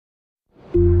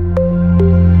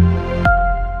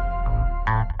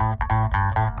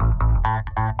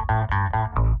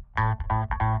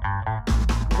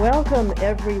Welcome,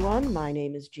 everyone. My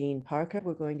name is Jean Parker.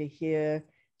 We're going to hear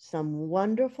some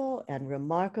wonderful and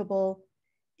remarkable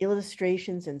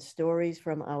illustrations and stories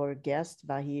from our guest,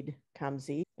 Vahid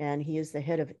Khamsi, and he is the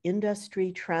head of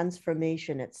industry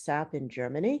transformation at SAP in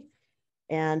Germany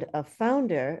and a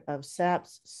founder of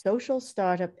SAP's social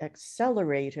startup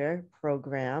accelerator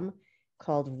program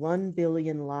called 1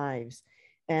 Billion Lives.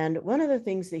 And one of the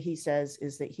things that he says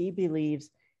is that he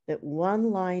believes that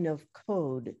one line of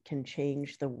code can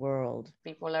change the world.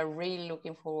 People are really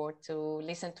looking forward to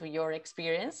listen to your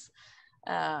experience.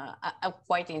 A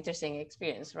quite interesting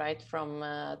experience, right? From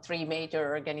three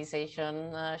major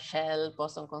organizations, Shell,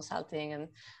 Boston Consulting, and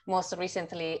most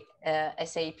recently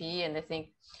SAP. And I think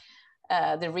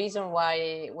the reason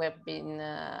why we've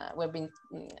been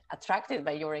attracted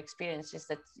by your experience is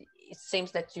that it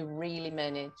seems that you really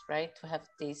manage, right, to have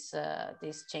this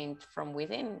change from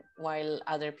within, while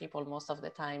other people most of the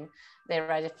time they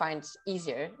rather find it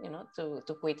easier,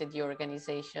 to quit the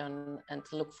organization and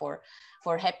to look for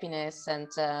happiness and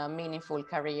meaningful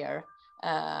career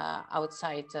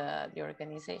outside the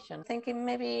organization. Thinking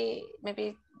maybe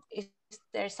is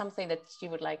there something that you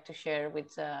would like to share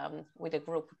with the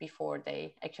group before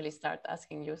they actually start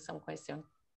asking you some questions?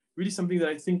 Really something that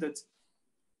I think that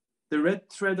the red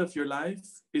thread of your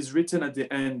life is written at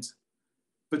the end.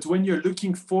 But when you're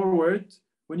looking forward,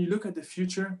 when you look at the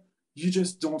future, you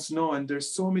just don't know. And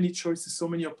there's so many choices, so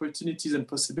many opportunities and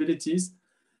possibilities.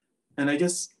 And I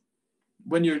guess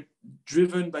when you're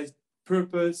driven by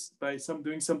purpose, by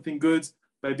doing something good,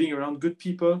 by being around good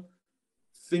people,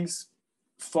 things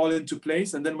fall into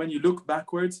place. And then when you look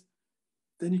backwards,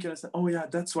 then you can say, oh yeah,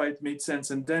 that's why it made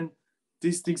sense. And then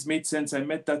these things made sense. I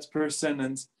met that person,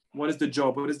 and what is the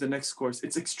job? What is the next course?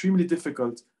 It's extremely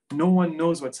difficult. No one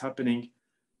knows what's happening.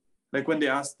 Like when they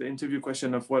asked the interview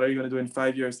question of what are you going to do in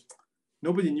 5 years?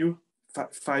 Nobody knew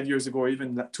 5 years ago, or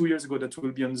even 2 years ago, that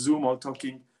we'll be on Zoom all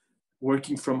talking,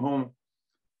 working from home.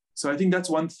 So I think that's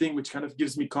one thing which kind of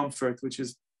gives me comfort, which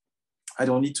is I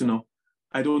don't need to know.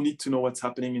 I don't need to know what's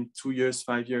happening in 2 years,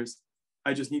 5 years.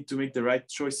 I just need to make the right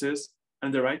choices.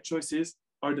 And the right choices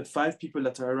are the 5 people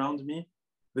that are around me,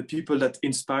 the people that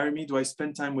inspire me. Do I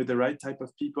spend time with the right type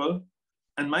of people?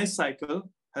 And my cycle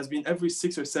has been every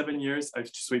 6 or 7 years, I've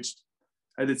switched.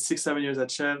 I did 6, 7 years at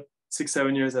Shell, 6,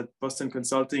 7 years at Boston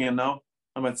Consulting, and now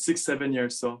I'm at 6, 7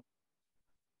 years. So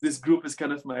this group is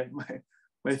kind of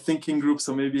my thinking group.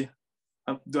 So maybe,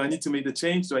 do I need to make the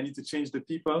change? Do I need to change the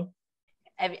people?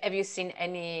 Have you seen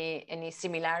any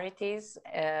similarities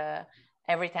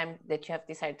every time that you have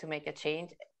decided to make a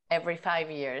change? Every 5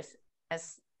 years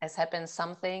has happened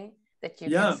something that you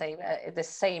can say the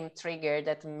same trigger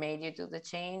that made you do the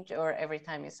change, or every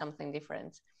time is something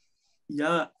different?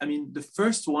 Yeah, I mean, the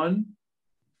first one,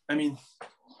 I mean,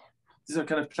 these are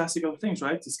kind of classical things,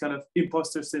 right? It's kind of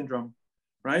imposter syndrome,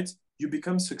 right? You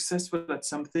become successful at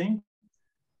something,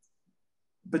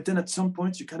 but then at some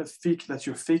point you kind of feel that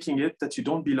you're faking it, that you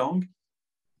don't belong.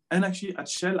 And actually at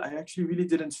Shell, I actually really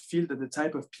didn't feel that the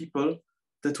type of people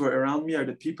that were around me are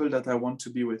the people that I want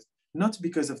to be with. Not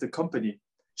because of the company.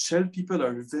 Shell people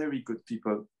are very good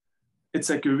people. It's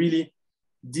like a really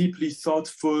deeply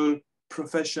thoughtful,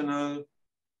 professional.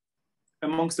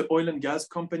 Amongst the oil and gas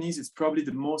companies, it's probably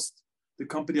the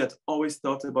company that always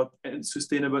thought about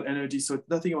sustainable energy. So it's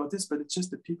nothing about this, but it's just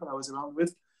the people I was around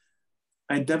with.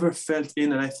 I never felt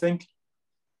in, and I think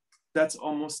that's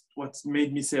almost what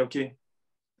made me say, okay,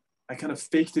 I kind of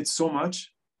faked it so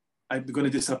much, I'm going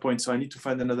to disappoint, so I need to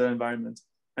find another environment.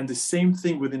 And the same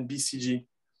thing within BCG.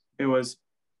 It was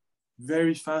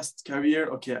very fast career.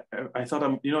 Okay, I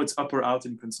thought it's up or out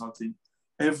in consulting.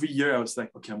 Every year I was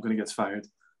like, okay, I'm going to get fired.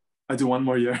 I do one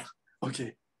more year.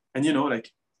 Okay. And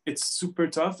it's super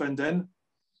tough. And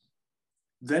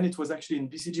then it was actually in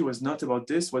BCG was not about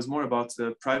this, was more about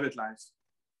the private life.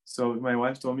 So my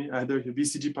wife told me, either you're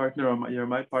BCG partner or you're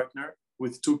my partner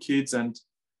with 2 kids, and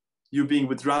you being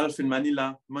with Ralph in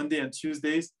Manila, Monday and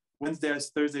Tuesdays,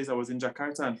 Wednesdays, Thursdays, I was in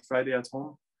Jakarta, and Friday at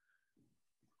home.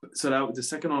 So the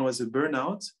second one was a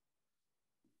burnout.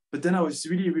 But then I was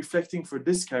really reflecting for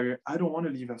this career, I don't want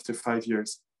to leave after 5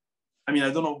 years. I mean,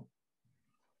 I don't know,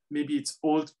 maybe it's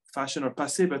old fashioned or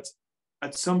passé, but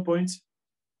at some point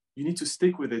you need to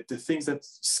stick with it. The things that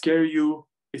scare you,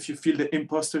 if you feel the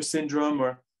imposter syndrome,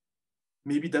 or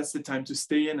maybe that's the time to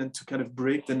stay in and to kind of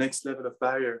break the next level of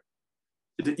barrier.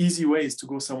 The easy way is to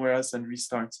go somewhere else and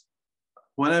restart.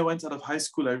 When I went out of high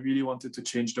school, I really wanted to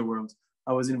change the world.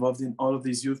 I was involved in all of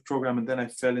these youth programs, and then I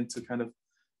fell into kind of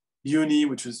uni,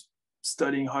 which was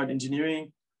studying hard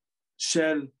engineering,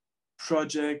 Shell,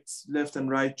 projects, left and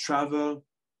right, travel.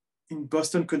 In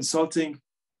Boston Consulting,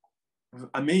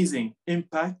 amazing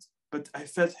impact, but I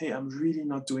felt, hey, I'm really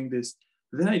not doing this.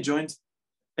 Then I joined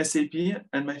SAP,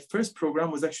 and my first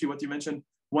program was actually what you mentioned,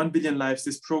 1 billion lives,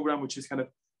 this program, which is kind of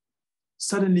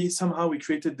suddenly, somehow we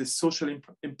created this social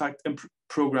impact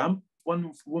program.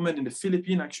 One woman in the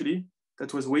Philippines, actually,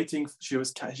 that was waiting, she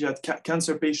had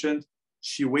cancer patient.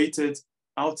 She waited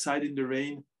outside in the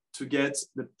rain to get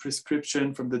the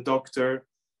prescription from the doctor.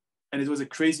 And it was a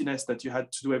craziness that you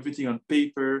had to do everything on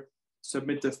paper,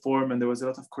 submit the form, and there was a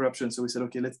lot of corruption. So we said,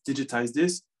 okay, let's digitize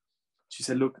this. She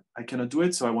said, look, I cannot do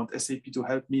it. So I want SAP to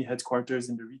help me, headquarters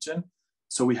in the region.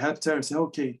 So we helped her and said,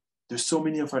 okay, there's so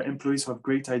many of our employees who have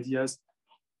great ideas.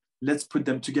 Let's put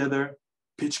them together,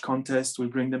 pitch contest, we'll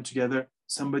bring them together.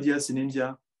 Somebody else in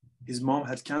India, his mom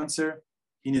had cancer.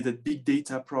 He needed big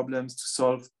data problems to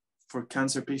solve for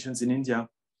cancer patients in India.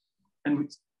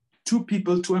 And two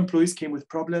employees came with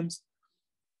problems.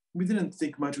 We didn't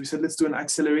think much. We said, let's do an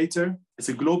accelerator. It's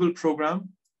a global program.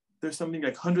 There's something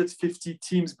like 150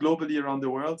 teams globally around the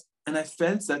world. And I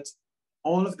felt that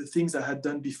all of the things I had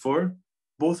done before,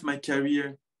 both my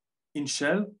career in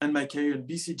Shell and my career in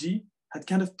BCG, had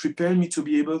kind of prepared me to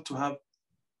be able to have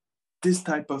this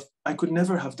type of, I could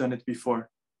never have done it before.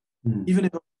 Even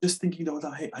if I was just thinking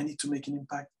about, hey, I need to make an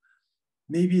impact.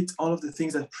 Maybe it's all of the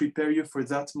things that prepare you for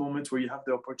that moment where you have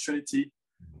the opportunity,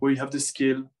 where you have the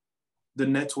skill, the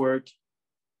network,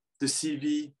 the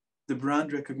CV, the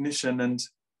brand recognition. And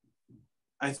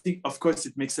I think, of course,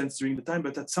 it makes sense during the time,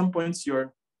 but at some points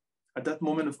you're at that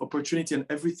moment of opportunity and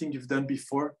everything you've done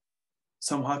before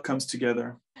somehow comes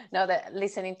together. Now that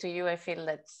listening to you, I feel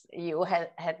that you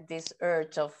had this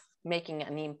urge of making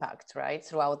an impact, right,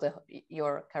 throughout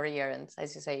your career. And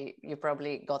as you say, you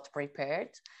probably got prepared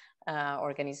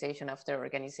organization after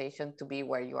organization to be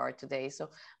where you are today.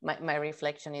 So my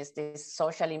reflection is this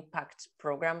social impact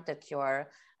program that you are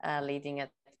leading at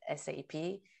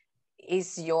SAP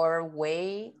is your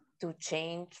way to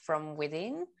change from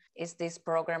within. Is this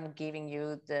program giving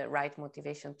you the right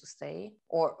motivation to stay?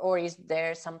 Or is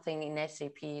there something in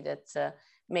SAP that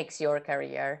makes your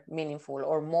career meaningful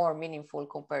or more meaningful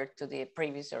compared to the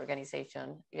previous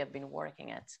organization you have been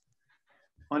working at?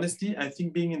 Honestly, I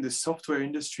think being in the software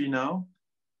industry now,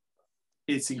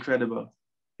 it's incredible.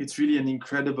 It's really an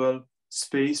incredible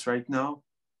space right now.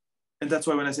 And that's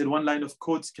why when I said one line of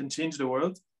code can change the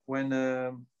world, when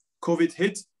COVID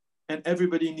hit and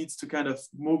everybody needs to kind of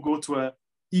go to a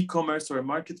e-commerce or a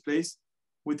marketplace,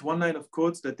 with one line of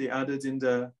code that they added in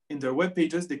their web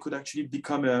pages, they could actually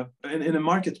become in a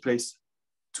marketplace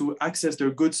to access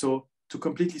their goods. So to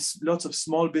completely lots of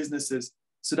small businesses.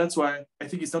 So that's why I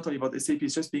think it's not only about SAP,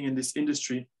 it's just being in this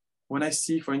industry. When I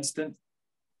see, for instance,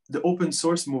 the open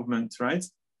source movement, right?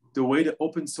 The way the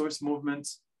open source movement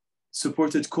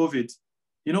supported COVID.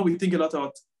 You know, we think a lot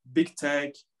about big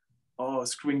tech,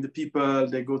 screwing the people,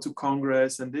 they go to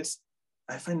Congress and this.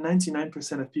 I find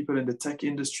 99% of people in the tech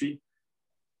industry,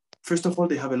 first of all,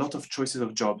 they have a lot of choices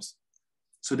of jobs.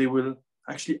 So they will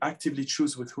actually actively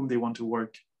choose with whom they want to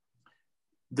work.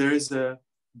 There is a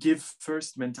give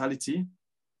first mentality.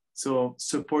 So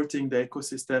supporting the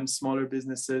ecosystem, smaller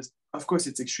businesses, of course,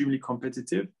 it's extremely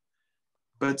competitive.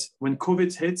 But when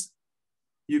COVID hit,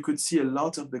 you could see a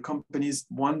lot of the companies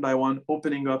one by one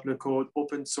opening up the code,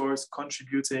 open source,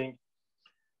 contributing.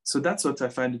 So that's what I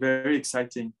find very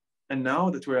exciting. And now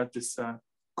that we're at this,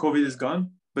 COVID is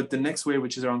gone, but the next wave,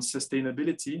 which is around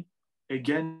sustainability,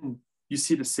 again, you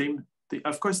see the same thing.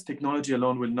 Of course, technology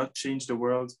alone will not change the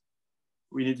world.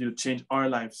 We need to change our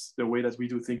lives, the way that we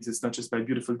do things. It's not just by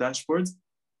beautiful dashboards,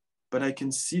 but I can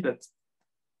see that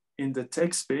in the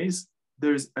tech space,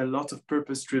 there's a lot of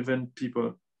purpose-driven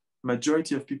people.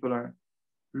 Majority of people are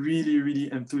really, really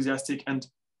enthusiastic. And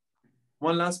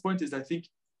one last point is I think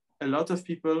a lot of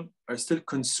people are still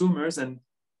consumers, and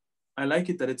I like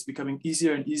it that it's becoming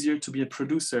easier and easier to be a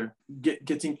producer.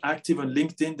 Getting active on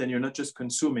LinkedIn, then you're not just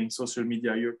consuming social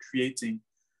media, you're creating.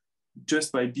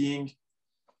 Just by being,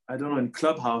 I don't know, in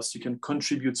Clubhouse, you can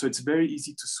contribute. So it's very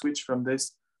easy to switch from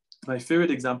this. My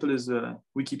favorite example is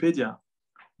Wikipedia.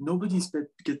 Nobody's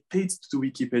get paid to do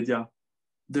Wikipedia.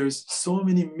 There's so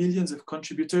many millions of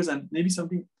contributors, and maybe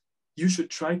something you should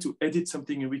try to edit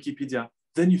something in Wikipedia.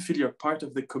 Then you feel you're part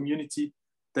of the community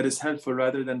that is helpful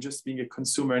rather than just being a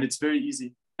consumer. And it's very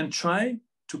easy. And try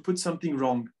to put something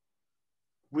wrong.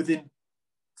 Within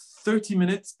 30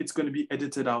 minutes, it's going to be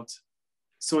edited out.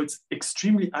 So it's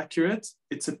extremely accurate.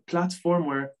 It's a platform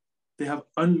where they have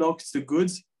unlocked the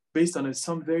goods based on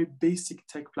some very basic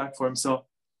tech platform. So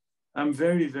I'm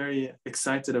very, very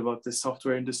excited about the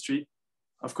software industry.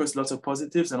 Of course, lots of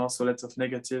positives and also lots of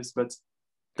negatives, but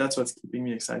that's what's keeping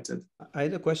me excited. I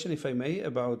had a question, if I may,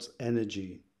 about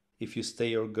energy. if you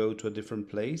stay or go to a different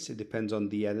place. It depends on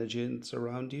the energy that's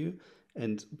around you.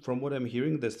 And from what I'm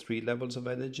hearing, there's three levels of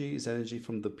energy. Is energy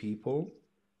from the people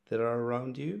that are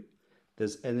around you.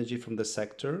 There's energy from the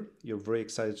sector. You're very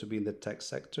excited to be in the tech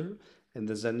sector. And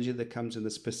there's energy that comes in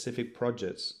the specific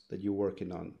projects that you're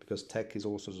working on, because tech is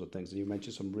all sorts of things. And you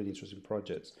mentioned some really interesting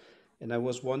projects. And I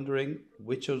was wondering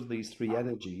which of these three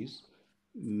energies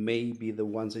may be the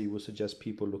ones that you would suggest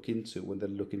people look into when they're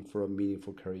looking for a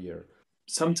meaningful career.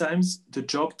 Sometimes the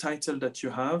job title that you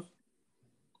have,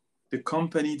 the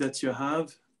company that you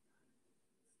have,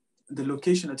 the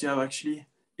location that you have actually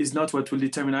is not what will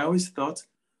determine. I always thought,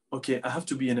 okay, I have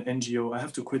to be an NGO, I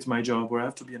have to quit my job, or I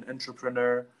have to be an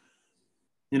entrepreneur,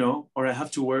 you know, or I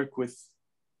have to work with,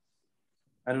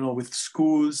 I don't know, with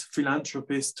schools,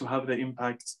 philanthropists to have the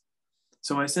impact.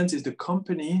 So my sense is the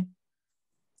company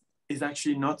is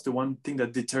actually not the one thing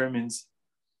that determines.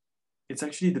 It's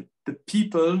actually the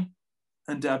people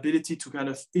and the ability to kind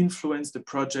of influence the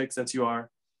projects that you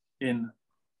are in.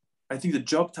 I think the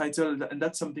job title, and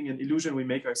that's something, an illusion we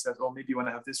make ourselves, oh, maybe when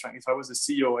I have this rank, if I was a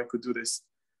CEO, I could do this.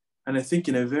 And I think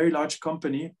in a very large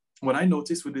company, what I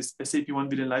noticed with this SAP 1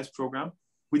 Billion Lives program,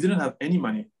 we didn't have any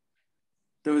money.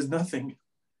 There was nothing.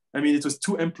 I mean, it was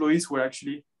 2 employees who were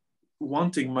actually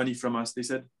wanting money from us. They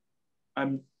said,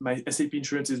 my SAP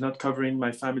insurance is not covering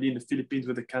my family in the Philippines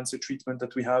with the cancer treatment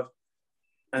that we have.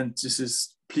 And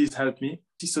please help me.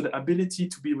 So the ability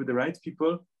to be with the right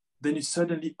people, then you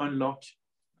suddenly unlock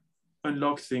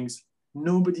things.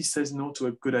 Nobody says no to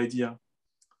a good idea.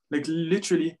 Like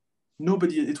literally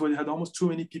nobody, it had almost too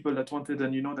many people that wanted,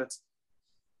 and you know that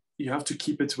you have to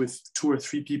keep it with 2 or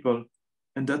 3 people.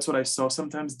 And that's what I saw.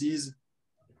 Sometimes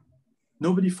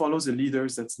nobody follows the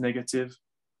leaders that's negative,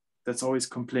 that's always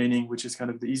complaining, which is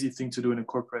kind of the easy thing to do in a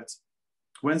corporate.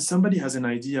 When somebody has an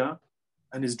idea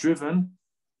and is driven,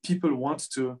 people want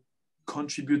to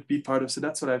contribute, be part of. So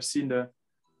that's what I've seen to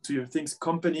your things.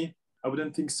 Company, I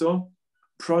wouldn't think so.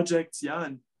 Projects, yeah.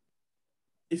 And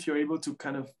if you're able to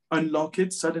kind of unlock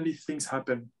it, suddenly things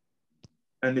happen.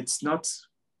 And it's not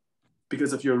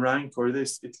because of your rank or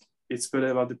this, it's better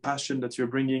about the passion that you're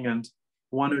bringing and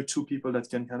 1 or 2 people that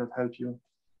can kind of help you.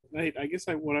 I guess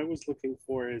what I was looking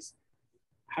for is,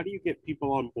 how do you get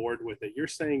people on board with it? You're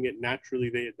saying it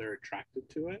naturally, they're attracted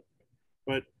to it,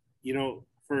 but you know,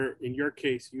 in your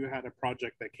case, you had a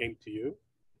project that came to you,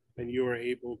 and you were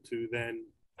able to then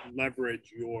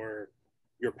leverage your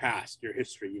past, your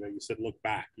history. You know, you said look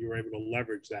back. You were able to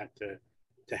leverage that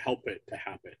to help it to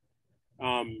happen.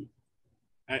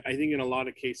 I think in a lot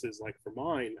of cases, like for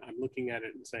mine, I'm looking at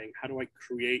it and saying, how do I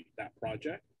create that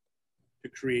project to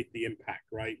create the impact,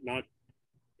 right?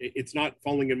 It's not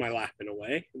falling in my lap in a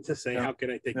way and to say, how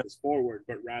can I take this forward,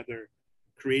 but rather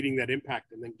creating that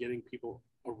impact and then getting people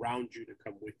around you to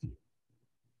come with you.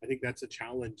 I think that's a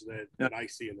challenge that I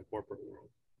see in the corporate world.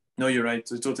 No, you're right.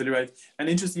 You're totally right. And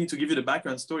interestingly, to give you the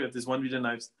background story of this 1 Billion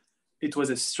Lives, it was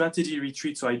a strategy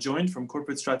retreat. So I joined from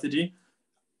corporate strategy,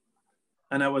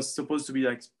 and I was supposed to be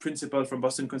like principal from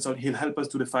Boston Consulting. He'll help us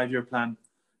do the 5-year plan.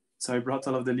 So I brought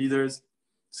all of the leaders,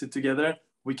 sit together.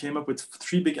 We came up with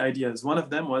 3 big ideas. One of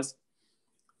them was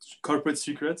corporate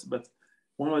secrets, but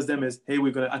one of them is, hey,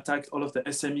 we're going to attack all of the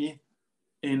SME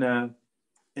in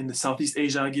the Southeast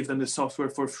Asia, give them the software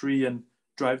for free and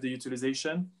drive the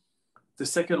utilization. The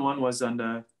second one was on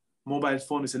the mobile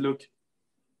phone. We said, look,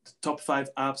 the top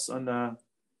 5 apps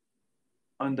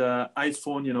on the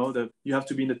iPhone, you know, you have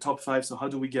to be in the top 5. So how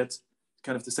do we get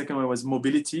kind of, the second one was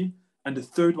mobility. And the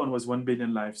third one was 1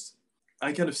 billion lives.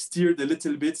 I kind of steered a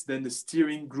little bit, then the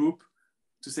steering group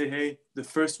to say, hey, the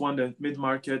first one, the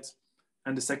mid-market,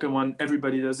 and the second one,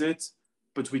 everybody does it,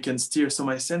 but we can steer. So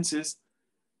my sense is,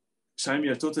 Shaim,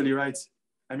 you're totally right.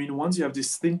 I mean, once you have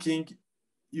this thinking,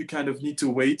 you kind of need to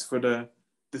wait for the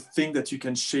thing that you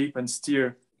can shape and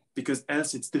steer, because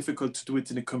else it's difficult to do it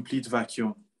in a complete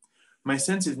vacuum. My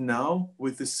sense is now,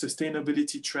 with the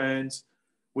sustainability trends,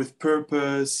 with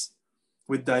purpose,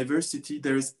 with diversity,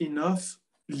 there is enough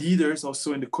leaders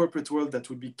also in the corporate world that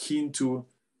would be keen to,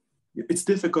 it's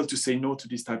difficult to say no to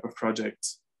these type of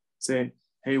projects. Say,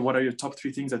 hey, what are your top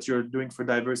 3 things that you're doing for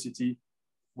diversity?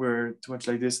 We're too much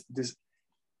like this.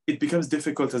 It becomes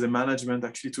difficult as a management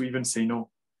actually to even say no.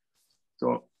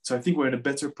 So I think we're in a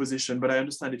better position, but I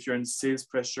understand if you're in sales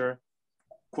pressure,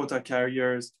 quota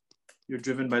carriers, you're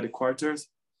driven by the quarters,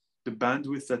 the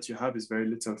bandwidth that you have is very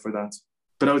little for that.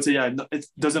 But I would say, yeah, it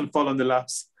doesn't fall on the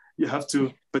laps. You have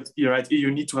to, but you're right,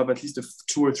 you need to have at least a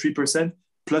 2 or 3%,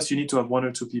 plus you need to have 1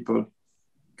 or 2 people,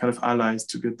 kind of allies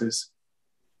to get this.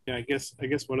 Yeah, I guess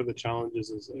one of the challenges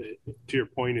is, to your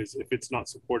point, is if it's not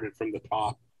supported from the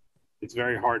top, it's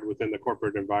very hard within the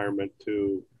corporate environment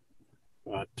to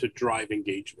to drive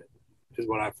engagement, is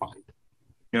what I find.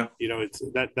 Yeah. You know, it's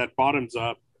that bottoms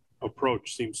up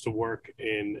approach seems to work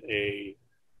in a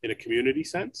community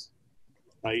sense.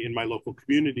 In my local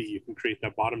community, you can create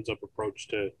that bottoms up approach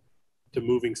to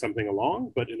moving something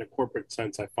along. But in a corporate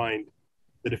sense, I find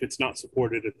that if it's not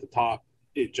supported at the top,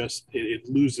 it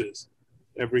loses.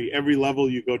 Every level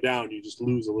you go down, you just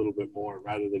lose a little bit more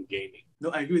rather than gaining. No,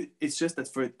 I agree. It's just that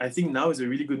I think now is a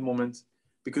really good moment,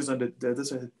 because on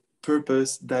the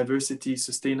purpose, diversity,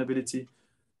 sustainability.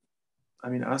 I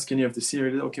mean, ask any of the senior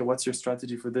leaders, okay, what's your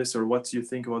strategy for this, or what do you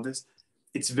think about this?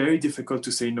 It's very difficult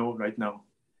to say no right now.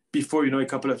 Before, a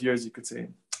couple of years, you could say,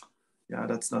 yeah,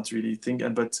 that's not really thing.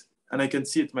 And I can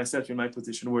see it myself in my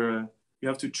position, where you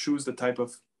have to choose the type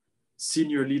of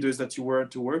senior leaders that you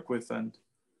want to work with. And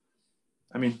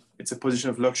I mean, it's a position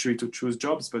of luxury to choose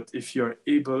jobs, but if you're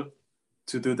able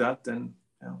to do that, then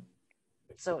yeah.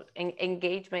 So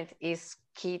engagement is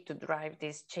key to drive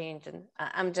this change. And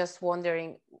I'm just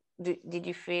wondering, did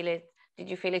you feel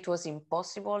it was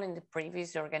impossible in the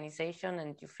previous organization,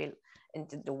 and you feel in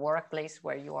the workplace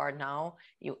where you are now,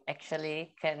 you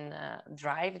actually can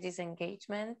drive this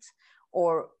engagement?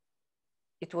 Or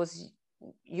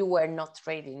you were not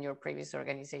ready in your previous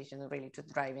organization really to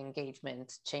drive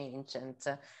engagement, change, and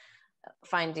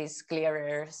find this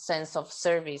clearer sense of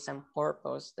service and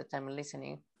purpose that I'm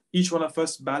listening? Each one of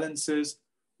us balances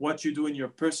what you do in your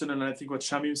personal, and I think what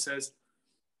Shamim says,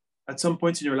 at some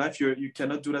point in your life, you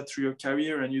cannot do that through your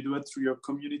career, and you do it through your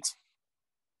community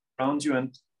around you.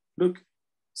 And look,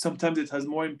 sometimes it has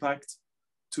more impact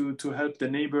to help the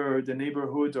neighbor or the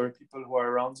neighborhood or people who are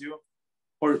around you,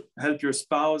 or help your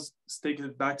spouse take a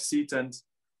back seat and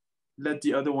let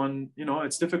the other one,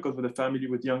 it's difficult with a family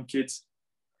with young kids.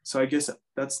 So I guess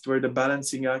that's where the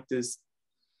balancing act is.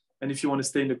 And if you want to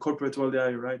stay in the corporate world, yeah,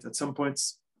 you're right. At some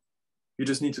points, you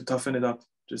just need to toughen it up.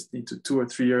 Just need to 2 or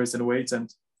 3 years and wait.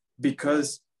 And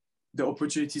because the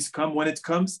opportunities come when it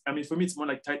comes, I mean, for me, it's more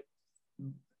like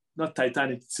not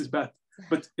Titanic, this is bad,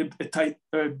 but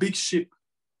a big ship.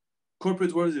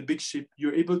 Corporate world is a big ship.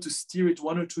 You're able to steer it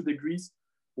 1 or 2 degrees.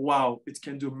 Wow, it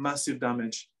can do massive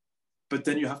damage. But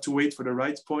then you have to wait for the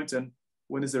right point, and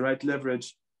when is the right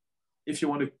leverage. If you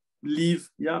want to leave,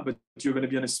 yeah, but you're going to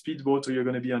be on a speedboat, or you're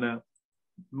going to be on a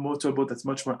motorboat that's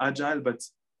much more agile, but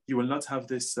you will not have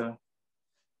this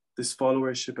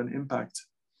followership and impact.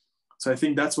 So I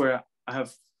think that's where I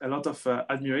have a lot of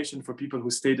admiration for people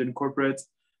who stayed in corporate,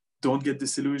 don't get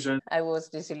disillusioned. I was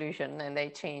disillusioned and I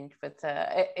changed, but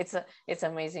it's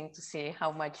amazing to see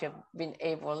how much you've been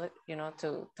able,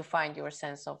 to find your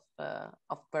sense of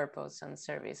purpose and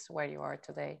service where you are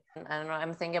today. And I don't know,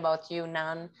 I'm thinking about you,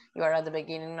 Nan. You are at the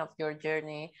beginning of your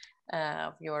journey,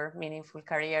 of your meaningful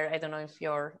career. I don't know if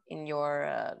you're in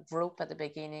your group at the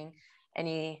beginning.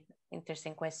 Any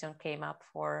interesting question came up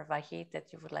for Vahid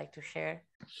that you would like to share?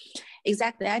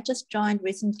 Exactly. I just joined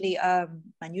recently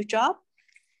my new job.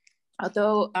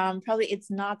 Although probably it's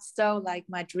not so like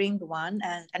my dreamed one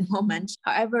at the moment.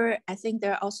 However, I think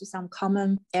there are also some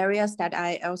common areas that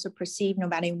I also perceive no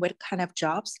matter what kind of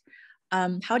jobs.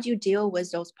 How do you deal with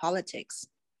those politics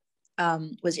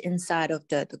with inside of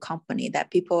the company, that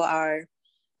people are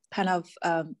kind of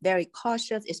very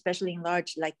cautious, especially in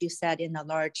large, like you said, in a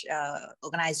large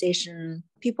organization.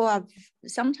 People are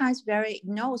sometimes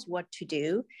knows what to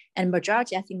do, and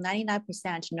majority, I think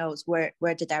 99% knows where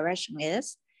the direction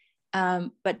is.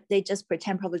 But they just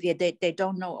pretend probably they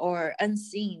don't know or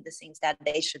unseen the things that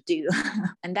they should do.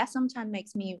 And that sometimes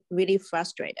makes me really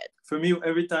frustrated. For me,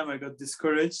 every time I got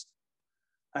discouraged,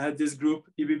 I had this group,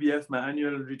 EBBF, my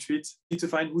annual retreat. You need to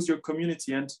find who's your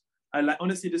community. And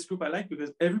honestly, this group I like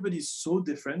because everybody is so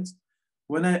different.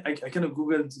 When I kind of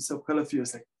Googled subculture, I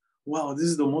was like, wow, this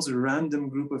is the most random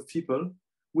group of people.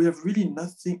 We have really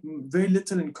very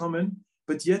little in common,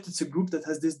 but yet it's a group that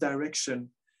has this direction.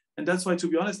 And that's why, to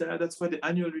be honest, that's why the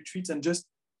annual retreats, and just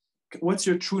what's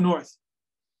your true north?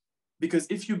 Because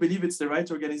if you believe it's the right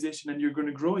organization and you're going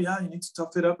to grow, yeah, you need to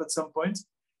tough it up at some point,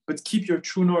 but keep your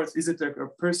true north. Is it like a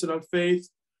personal faith,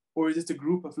 or is it a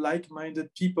group of like-minded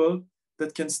people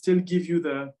that can still give you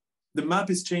the map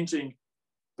is changing,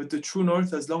 but the true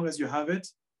north, as long as you have it,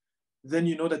 then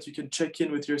you know that you can check in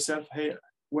with yourself. Hey,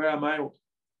 where am I?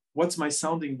 What's my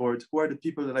sounding board? Who are the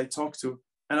people that I talk to?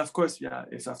 And of course, yeah,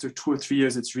 if after 2 or 3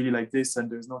 years it's really like this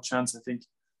and there's no chance, I think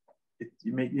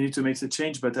you need to make the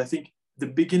change. But I think the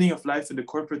beginning of life in the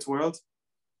corporate world,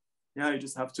 yeah, you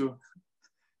just have to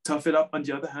tough it up. On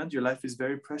the other hand, your life is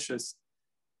very precious.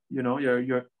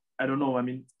 You're I don't know. I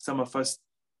mean, some of us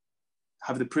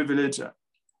have the privilege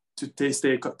to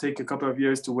take a couple of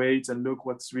years to wait and look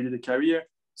what's really the career.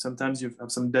 Sometimes you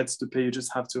have some debts to pay. You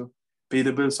just have to pay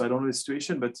the bills. So I don't know the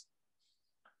situation, but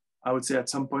I would say at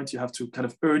some point you have to kind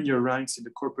of earn your ranks in the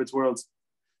corporate world.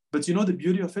 But you know, the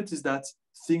beauty of it is that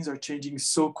things are changing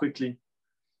so quickly.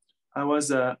 I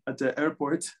was at the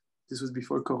airport. This was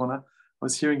before Corona. I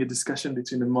was hearing a discussion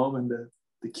between the mom and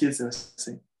the kids. They were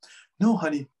saying, no,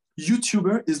 honey,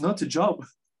 YouTuber is not a job.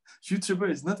 YouTuber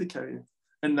is not a career.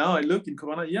 And now I look in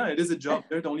Corona, yeah, it is a job.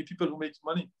 They're the only people who make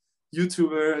money.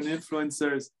 YouTuber and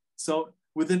influencers. So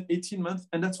within 18 months,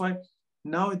 and that's why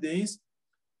nowadays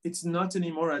it's not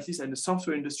anymore, at least in the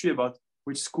software industry, about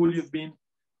which school you've been,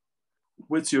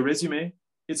 what's your resume.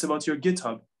 It's about your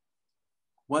GitHub.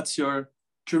 What's your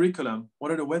curriculum?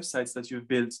 What are the websites that you've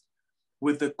built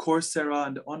with the Coursera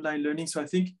and the online learning? So I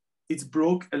think it's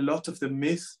broke a lot of the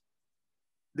myth.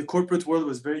 The corporate world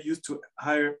was very used to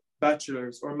hire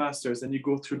bachelors or masters, and you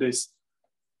go through this.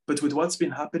 But with what's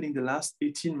been happening the last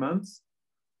 18 months,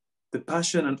 the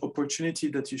passion and opportunity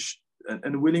that you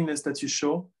and willingness that you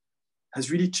show has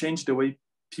really changed the way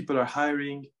people are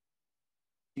hiring.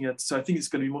 So I think it's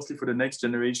going to be mostly for the next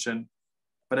generation.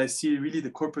 But I see really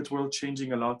the corporate world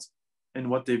changing a lot and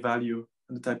what they value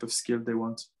and the type of skill they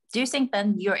want. Do you think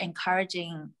then you're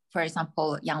encouraging, for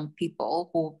example, young people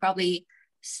who probably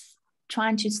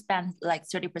trying to spend like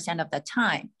 30% of the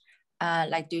time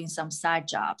like doing some side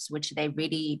jobs, which they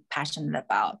really passionate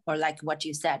about, or like what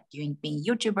you said, being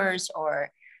YouTubers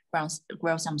or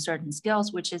grow some certain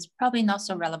skills, which is probably not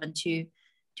so relevant to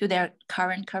their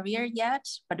current career yet,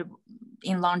 but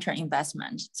in long-term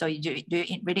investment. So do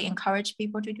you really encourage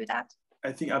people to do that?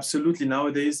 I think absolutely.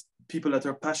 Nowadays, people that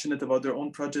are passionate about their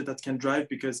own project that can drive,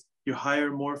 because you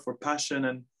hire more for passion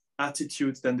and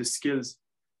attitude than the skills.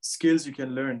 Skills you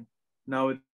can learn.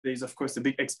 Nowadays, of course, the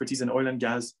big expertise in oil and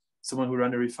gas, someone who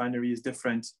runs a refinery is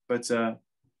different, but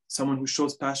someone who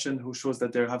shows passion, who shows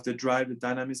that they have the drive, the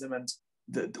dynamism, and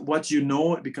what you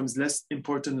know becomes less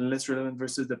important and less relevant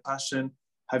versus the passion.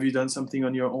 Have you done something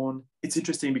on your own? It's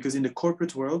interesting because in the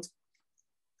corporate world,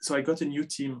 so I got a new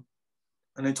team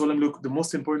and I told them, look, the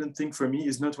most important thing for me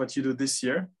is not what you do this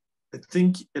year. I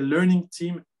think a learning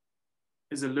team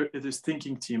is a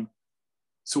thinking team.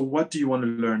 So what do you want to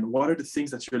learn? What are the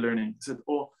things that you're learning? I said,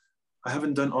 oh, I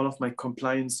haven't done all of my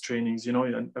compliance trainings. You know,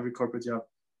 in every corporate you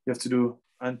have to do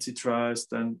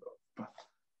antitrust and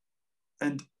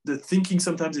the thinking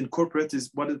sometimes in corporate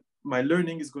is my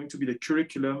learning is going to be the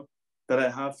curriculum that I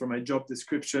have for my job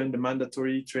description, the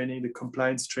mandatory training, the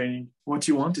compliance training. What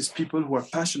you want is people who are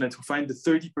passionate, who find the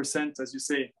 30%, as you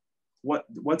say,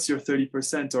 what's your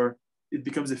 30%, or it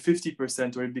becomes a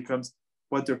 50%, or it becomes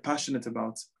what they're passionate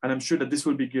about. And I'm sure that this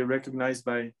will be recognized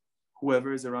by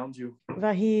whoever is around you.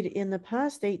 Vahid, in the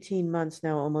past 18 months,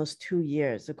 now almost 2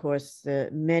 years, of course,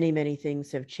 many, many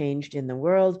things have changed in the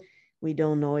world. We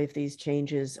don't know if these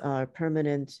changes are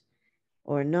permanent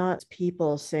or not.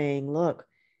 People saying, look,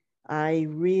 I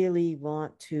really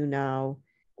want to now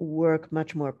work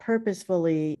much more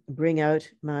purposefully, bring out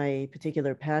my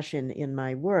particular passion in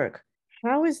my work.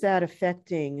 How is that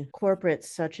affecting corporates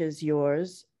such as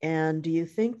yours? And do you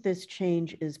think this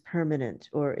change is permanent,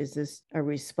 or is this a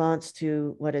response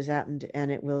to what has happened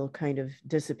and it will kind of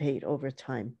dissipate over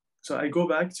time? So I go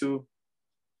back to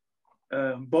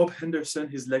Bob Henderson,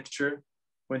 his lecture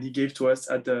when he gave to us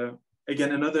at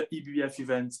again, another EBF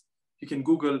event. You can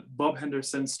Google Bob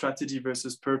Henderson strategy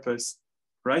versus purpose,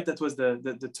 right? That was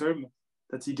the term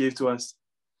that he gave to us.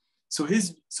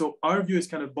 So our view is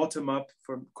kind of bottom up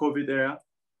from COVID era,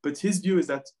 but his view is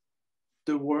that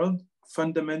the world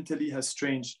fundamentally has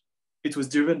changed. It was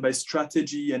driven by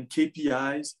strategy and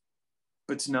KPIs,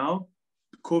 but now,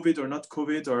 COVID or not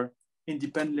COVID, or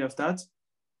independently of that,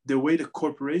 the way the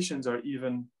corporations are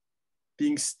even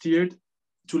being steered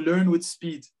to learn with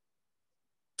speed,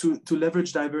 to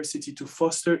leverage diversity, to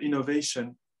foster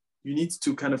innovation, you need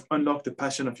to kind of unlock the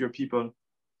passion of your people.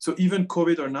 So even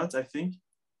COVID or not, I think,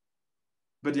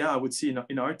 but yeah, I would see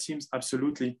in our teams,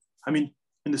 absolutely. I mean,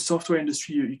 in the software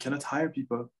industry, you cannot hire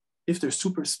people. If they're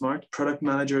super smart product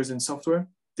managers in software,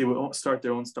 they will all start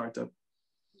their own startup.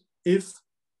 If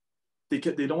they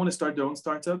don't want to start their own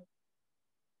startup,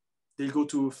 they'll go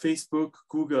to Facebook,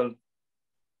 Google.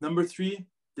 Number 3,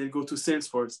 they'll go to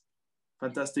Salesforce.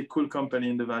 Fantastic, cool company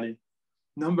in the Valley.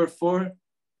 Number 4,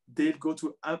 they'll go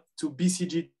to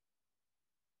BCG,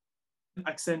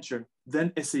 Accenture,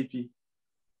 then SAP.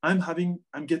 I'm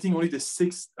getting only the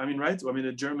 6th, right?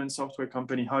 A German software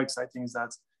company. How exciting is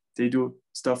that? They do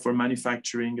stuff for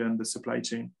manufacturing and the supply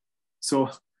chain. So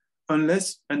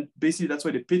and basically that's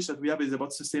why the pitch that we have is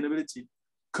about sustainability.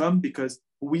 Come because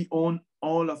we own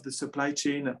all of the supply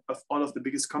chain of all of the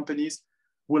biggest companies.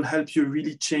 Will help you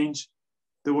really change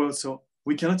the world. So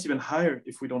we cannot even hire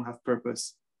if we don't have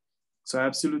purpose. So I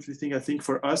absolutely think, I think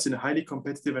for us in a highly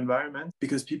competitive environment,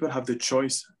 because people have the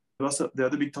choice. Also, the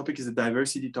other big topic is the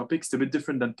diversity topic. It's a bit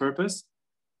different than purpose,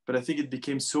 but I think it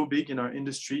became so big in our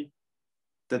industry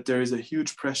that there is a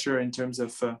huge pressure in terms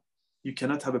of you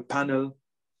cannot have a panel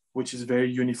which is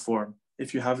very uniform.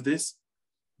 If you have this,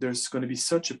 there's going to be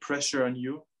such a pressure on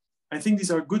you. I think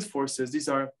these are good forces. These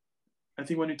are, I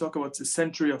think when you talk about the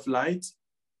century of light,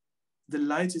 the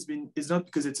light is not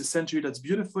because it's a century that's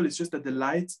beautiful, it's just that the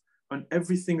light on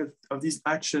everything of these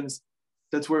actions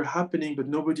that were happening, but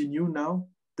nobody knew now,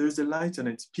 there's a light on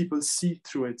it. People see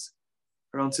through it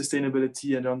around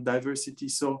sustainability and around diversity.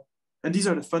 So, and these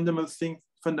are the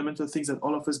fundamental things that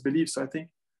all of us believe. So I think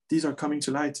these are coming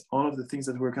to light, all of the things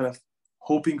that we're kind of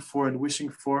hoping for and wishing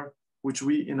for, which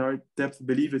we in our depth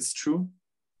believe it's true.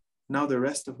 Now the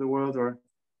rest of the world, or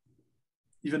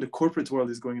even the corporate world,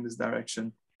 is going in this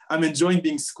direction. I'm enjoying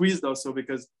being squeezed also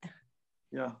because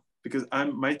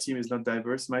my team is not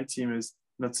diverse, my team is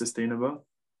not sustainable,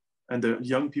 and the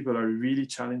young people are really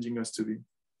challenging us to be.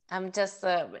 I'm just,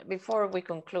 before we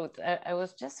conclude, I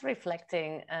was just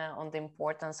reflecting on the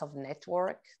importance of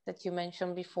network that you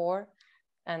mentioned before.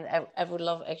 And I would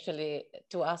love actually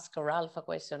to ask Ralph a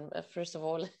question. First of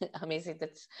all, amazing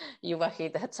that you,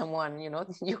 Vahid, had someone,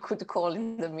 you could call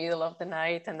in the middle of the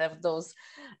night and have those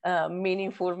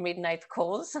meaningful midnight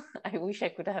calls. I wish I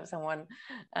could have someone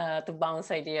to bounce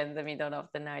idea in the middle of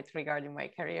the night regarding my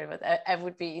career. But I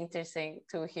would be interesting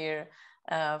to hear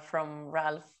from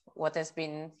Ralph what has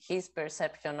been his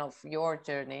perception of your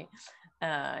journey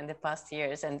in the past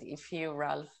years. And if you,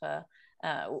 Ralph,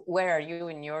 where are you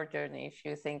in your journey, if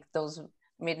you think those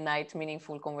midnight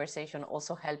meaningful conversation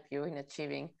also help you in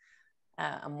achieving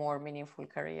a more meaningful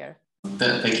career?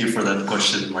 Thank you for that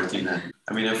question, Martina.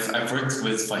 I mean, I've worked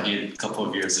with Vahid a couple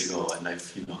of years ago, and I've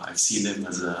seen him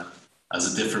as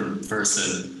a different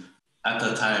person. At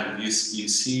that time, you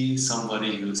see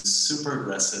somebody who's super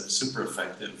aggressive, super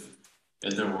effective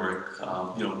in their work,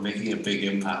 making a big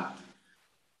impact.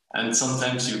 And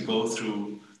sometimes you go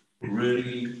through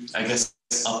really, I guess,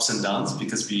 ups and downs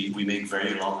because we make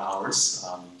very long hours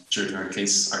during our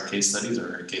case studies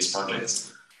or our case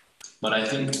projects. But I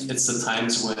think it's the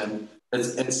times when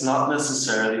it's not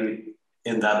necessarily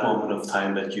in that moment of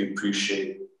time that you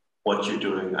appreciate what you're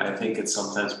doing. I think it's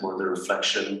sometimes more the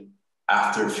reflection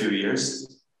after a few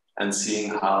years and seeing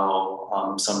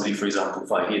how somebody, for example,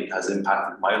 Vahid, has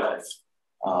impacted my life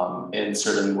in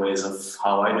certain ways of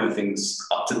how I do things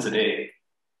up to today,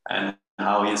 and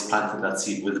how he has planted that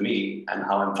seed with me and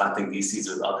how I'm planting these seeds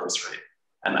with others, right?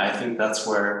 And I think that's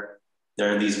where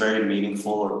there are these very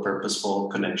meaningful or purposeful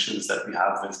connections that we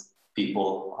have with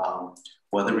people,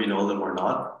 whether we know them or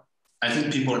not. I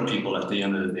think people are people at the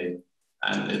end of the day.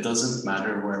 And it doesn't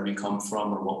matter where we come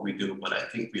from or what we do, but I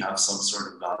think we have some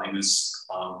sort of values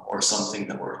or something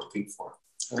that we're looking for.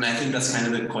 And I think that's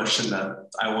kind of the question that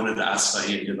I wanted to ask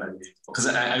Vahid, because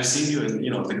I've seen you in,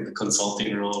 the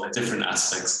consulting role at different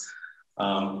aspects.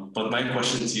 But my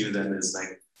question to you then is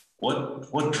like,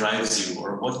 what drives you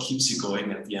or what keeps you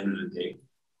going at the end of the day?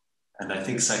 And I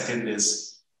think second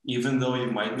is, even though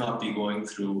you might not be going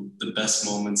through the best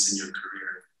moments in your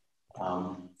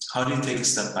career, how do you take a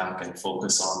step back and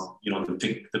focus on,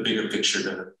 the bigger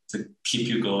picture to keep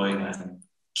you going and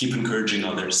keep encouraging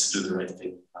others to do the right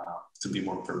thing, to be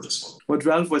more purposeful? What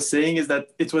Ralph was saying is that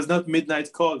it was not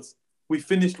midnight calls. We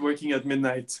finished working at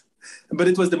midnight, but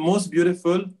it was the most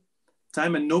beautiful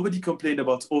time and nobody complained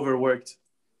about overworked.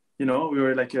 We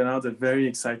were like another very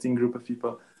exciting group of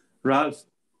people. Ralph,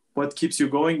 what keeps you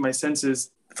going? My sense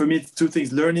is, for me, it's two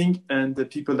things: learning and the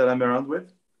people that I'm around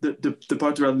with. The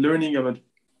part around learning,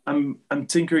 I'm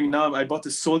tinkering now. I bought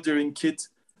a soldering kit,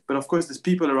 but of course there's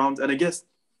people around, and I guess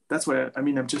that's why,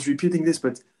 I'm just repeating this,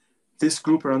 but this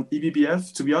group around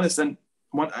EBBF, to be honest, and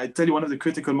I tell you one of the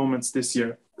critical moments this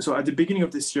year. So at the beginning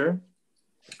of this year,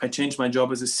 I changed my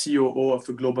job as a COO of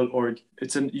a global org.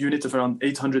 It's a unit of around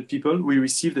 800 people. We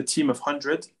received a team of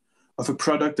 100 of a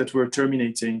product that we're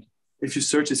terminating. If you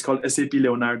search, it's called SAP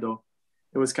Leonardo.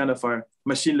 It was kind of our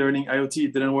machine learning IoT.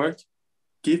 It didn't work.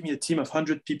 Gave me a team of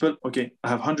 100 people. Okay, I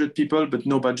have 100 people, but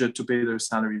no budget to pay their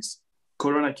salaries.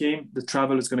 Corona came, the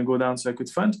travel is going to go down so I could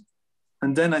fund.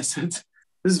 And then I said,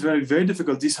 this is very, very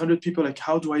difficult. These 100 people, like,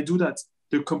 how do I do that?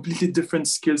 They're completely different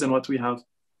skills than what we have.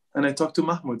 And I talked to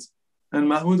Mahmoud. And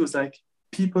Mahmoud was like,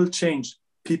 people change,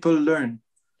 people learn.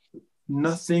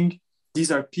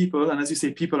 These are people. And as you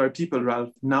say, people are people,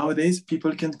 Ralph. Nowadays,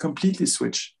 people can completely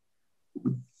switch.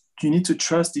 You need to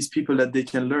trust these people that they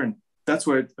can learn. That's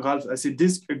where, Ralph, I said,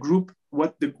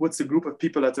 what's the group of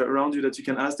people that are around you that you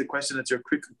can ask the question at your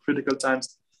critical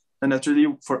times? And naturally,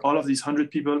 for all of these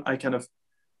 100 people, I kind of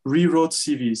rewrote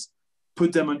CVs.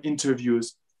 put them on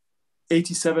interviews.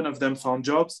 87 of them found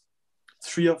jobs.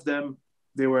 3 of them,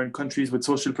 they were in countries with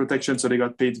social protection, so they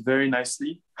got paid very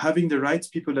nicely. Having the right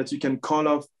people that you can call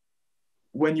up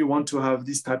when you want to have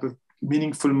these type of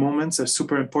meaningful moments are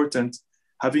super important.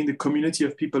 Having the community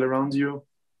of people around you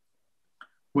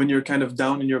when you're kind of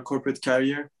down in your corporate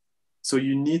career. So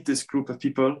you need this group of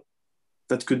people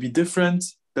that could be different,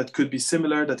 that could be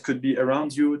similar, that could be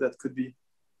around you, that could be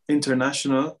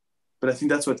international. But I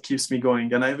think that's what keeps me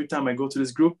going. And every time I go to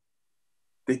this group,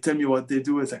 they tell me what they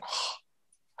do. It's like, oh,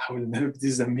 I will never, this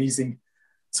is amazing.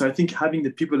 So I think having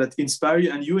the people that inspire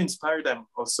you, and you inspire them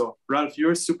also. Ralph,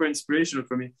 you're super inspirational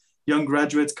for me. Young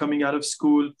graduates coming out of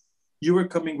school, you were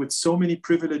coming with so many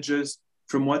privileges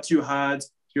from what you had,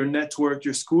 your network,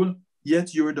 your school,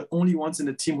 yet you were the only ones in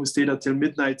the team who stayed until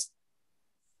midnight.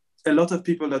 A lot of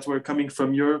people that were coming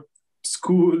from your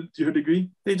school, your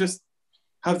degree, they just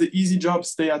have the easy job,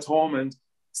 stay at home and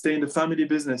stay in the family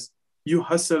business. You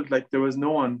hustled like there was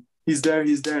no one. He's there.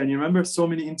 And you remember so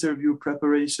many interview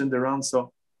preparations around.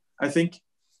 So I think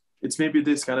it's maybe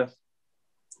this kind of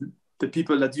the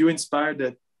people that you inspired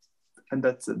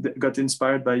that got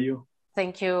inspired by you.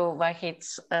 Thank you, Vahid,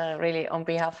 really on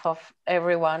behalf of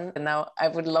everyone. And now I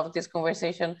would love this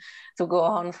conversation to go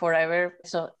on forever.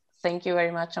 So thank you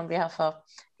very much on behalf of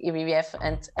EBBF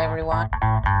and everyone.